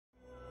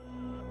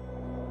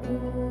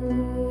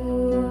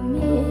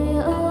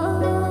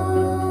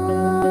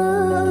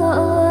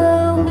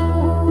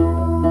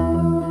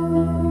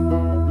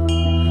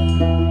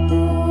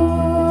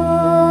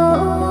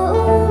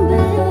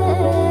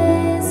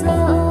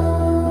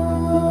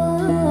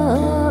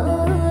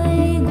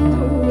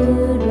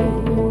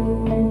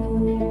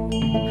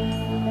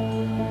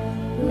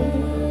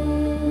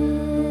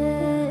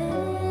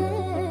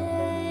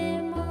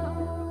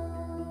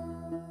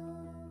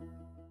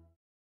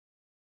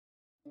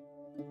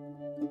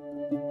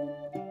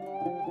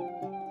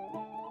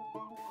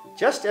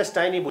Just as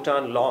tiny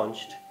Bhutan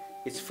launched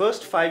its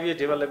first 5-year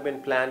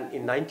development plan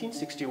in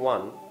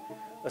 1961,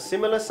 a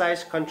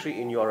similar-sized country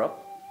in Europe,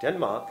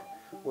 Denmark,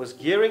 was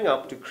gearing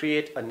up to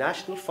create a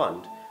national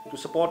fund to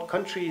support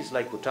countries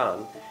like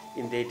Bhutan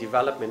in their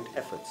development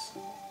efforts.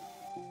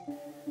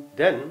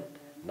 Then,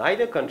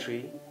 neither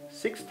country,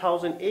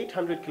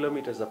 6,800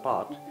 kilometers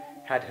apart,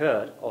 had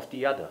heard of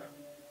the other.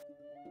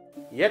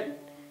 Yet,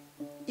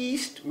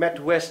 East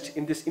met West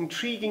in this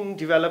intriguing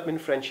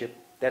development friendship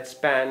that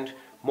spanned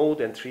more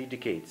than 3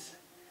 decades.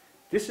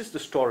 This is the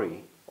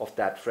story of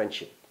that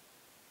friendship.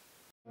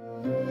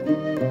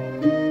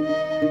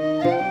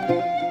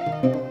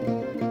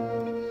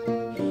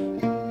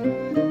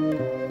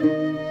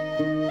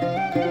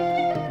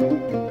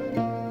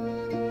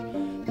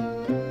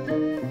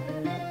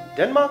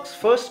 Denmark's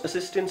first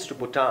assistance to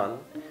Bhutan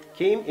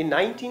came in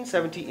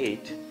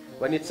 1978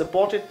 when it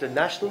supported the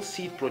National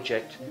Seed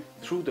Project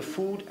through the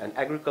Food and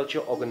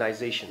Agriculture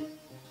Organization.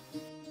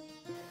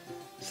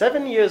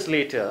 7 years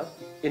later,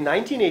 in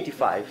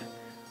 1985,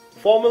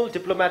 formal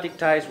diplomatic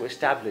ties were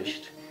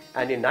established,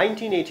 and in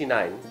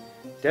 1989,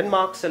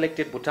 Denmark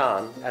selected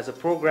Bhutan as a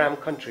program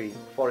country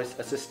for its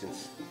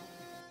assistance.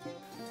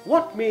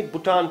 What made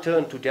Bhutan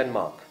turn to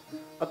Denmark,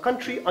 a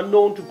country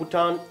unknown to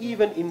Bhutan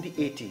even in the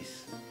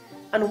 80s?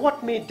 And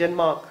what made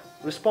Denmark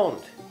respond?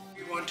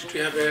 We wanted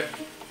to have a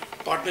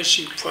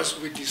partnership first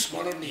with the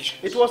smaller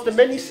nations. It was the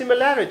many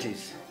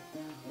similarities.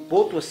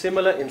 Both were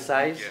similar in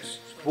size, Yes.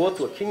 both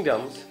were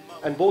kingdoms,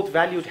 and both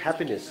valued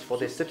happiness for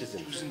their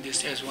citizens. Using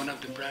this as one of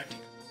the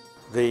practical.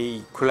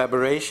 The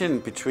collaboration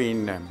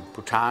between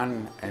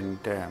Bhutan and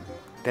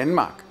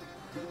Denmark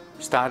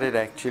started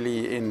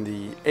actually in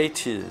the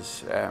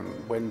 80s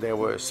when there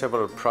were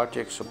several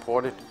projects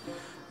supported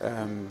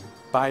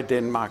by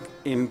Denmark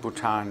in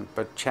Bhutan,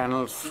 but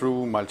channeled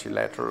through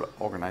multilateral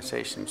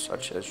organizations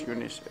such as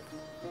UNICEF.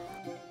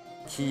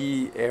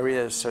 Key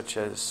areas such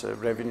as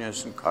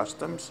revenues and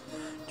customs,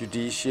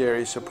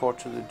 judiciary, support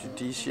to the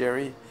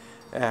judiciary,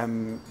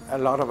 a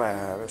lot of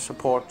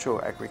support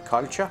to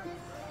agriculture.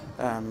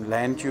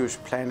 Land use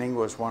planning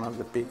was one of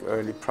the big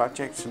early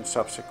projects and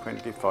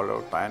subsequently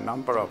followed by a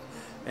number of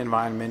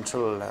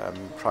environmental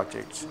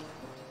projects.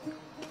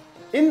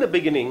 In the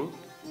beginning,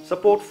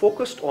 support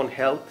focused on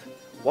health,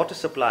 water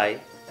supply,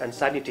 and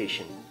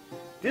sanitation.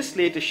 This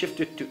later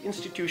shifted to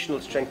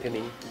institutional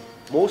strengthening,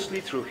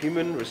 mostly through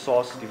human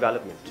resource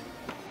development.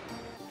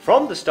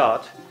 From the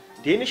start,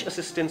 Danish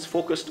assistance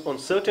focused on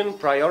certain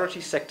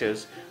priority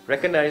sectors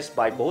recognized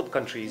by both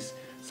countries,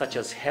 such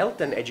as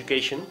health and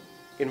education,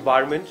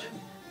 environment,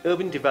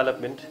 urban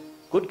development,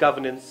 good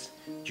governance,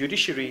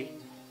 judiciary,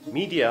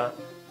 media,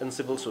 and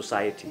civil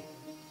society.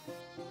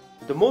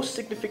 The most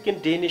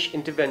significant Danish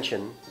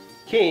intervention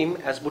came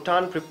as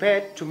Bhutan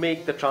prepared to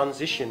make the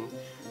transition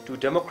to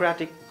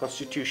democratic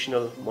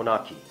constitutional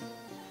monarchy.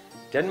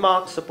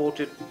 Denmark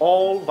supported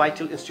all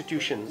vital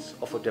institutions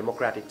of a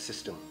democratic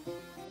system.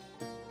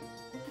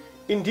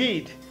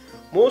 Indeed,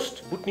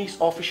 most Bhutanese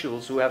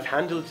officials who have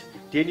handled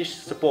Danish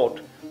support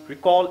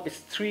recall its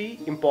 3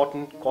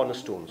 important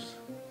cornerstones: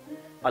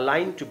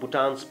 aligned to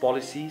Bhutan's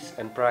policies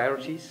and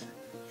priorities,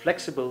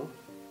 flexible,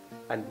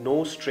 and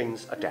no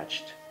strings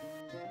attached.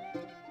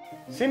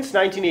 Since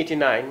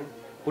 1989,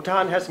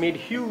 Bhutan has made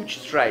huge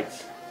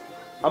strides.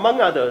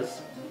 Among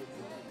others,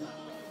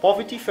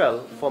 poverty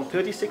fell from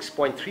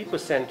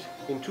 36.3%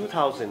 in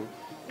 2000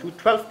 to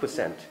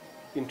 12%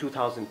 in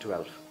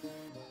 2012.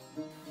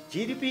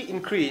 GDP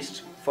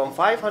increased from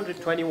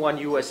 521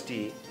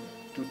 USD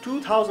to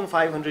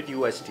 2,500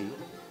 USD,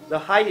 the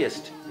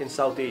highest in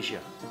South Asia.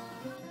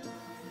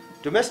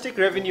 Domestic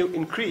revenue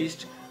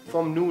increased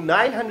from new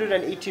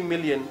 980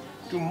 million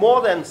to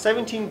more than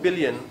 17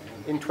 billion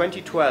in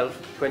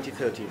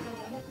 2012-2013.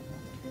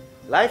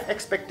 Life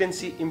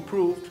expectancy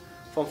improved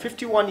from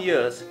 51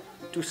 years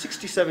to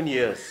 67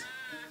 years.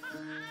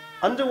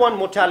 Under-1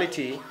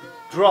 mortality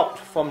dropped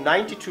from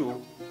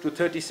 92 to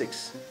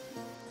 36.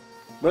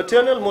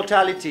 Maternal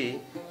mortality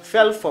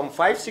fell from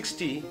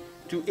 560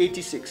 to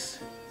 86.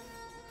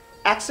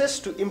 Access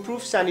to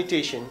improved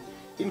sanitation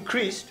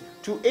increased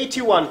to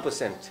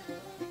 81%.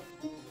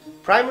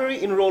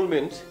 Primary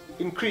enrollment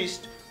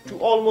increased to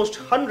almost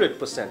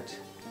 100%.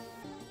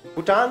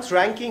 Bhutan's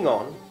ranking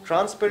on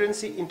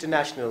Transparency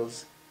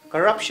International's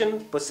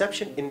Corruption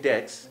Perception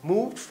Index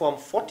moved from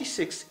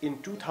 46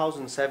 in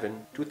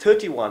 2007 to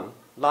 31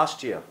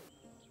 last year.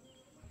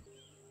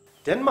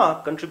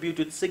 Denmark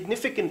contributed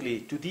significantly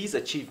to these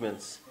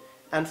achievements,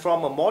 and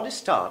from a modest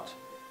start,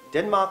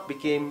 Denmark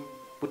became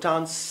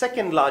Bhutan's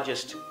 2nd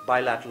largest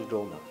bilateral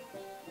donor.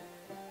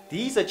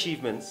 These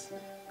achievements,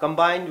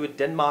 combined with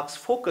Denmark's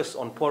focus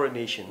on poorer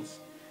nations,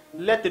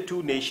 led the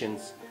 2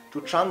 nations to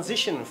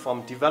transition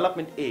from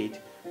development aid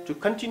to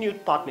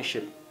continued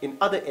partnership in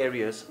other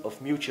areas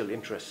of mutual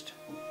interest.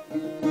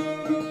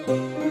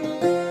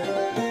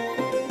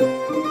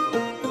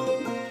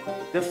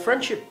 The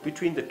friendship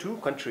between the 2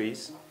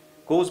 countries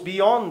goes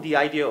beyond the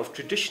idea of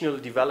traditional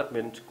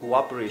development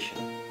cooperation.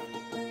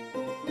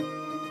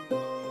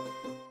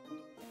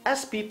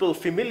 As people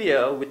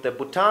familiar with the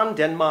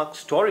Bhutan-Denmark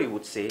story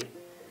would say,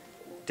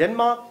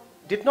 Denmark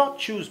did not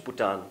choose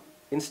Bhutan.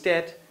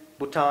 Instead,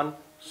 Bhutan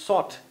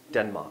sought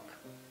Denmark.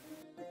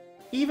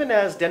 Even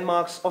as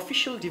Denmark's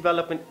official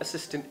development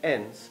assistance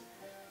ends,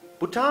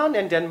 Bhutan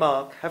and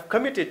Denmark have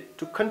committed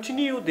to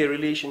continue their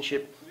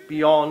relationship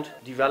beyond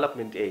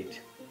development aid.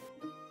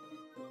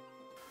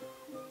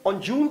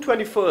 On June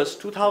 21,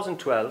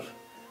 2012,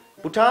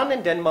 Bhutan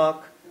and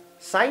Denmark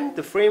signed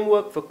the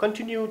framework for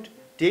continued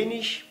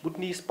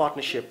Danish-Bhutanese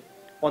partnership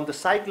on the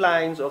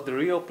sidelines of the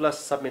Rio Plus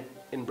summit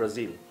in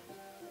Brazil.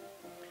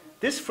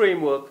 This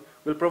framework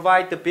will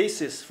provide the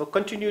basis for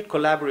continued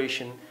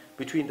collaboration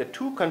between the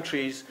two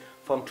countries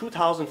from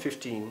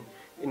 2015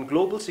 in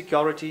global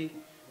security,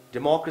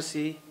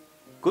 democracy,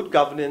 good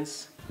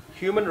governance,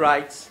 human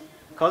rights,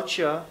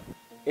 culture,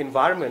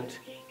 environment,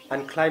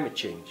 and climate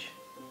change.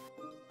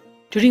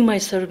 During my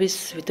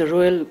service with the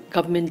royal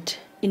government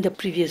in the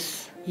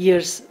previous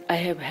years, I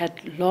have had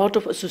a lot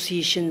of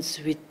associations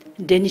with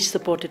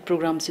Danish-supported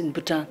programs in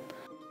Bhutan.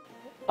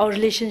 Our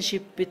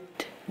relationship with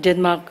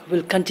Denmark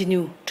will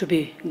continue to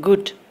be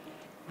good.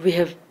 We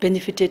have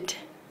benefited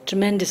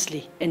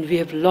tremendously and we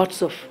have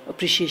lots of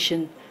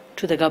appreciation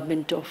to the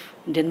government of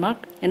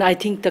Denmark. And I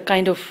think the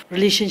kind of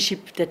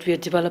relationship that we are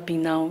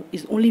developing now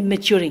is only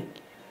maturing.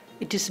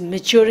 It is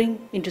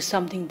maturing into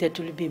something that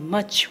will be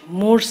much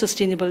more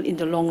sustainable in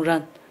the long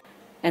run.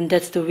 And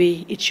that's the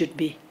way it should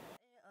be.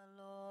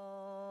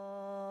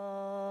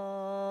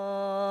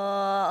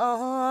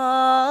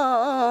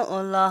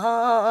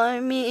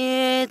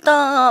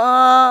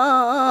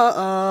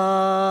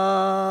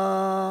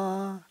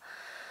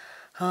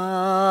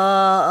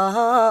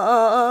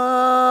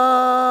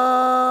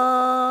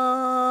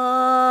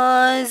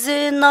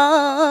 Zina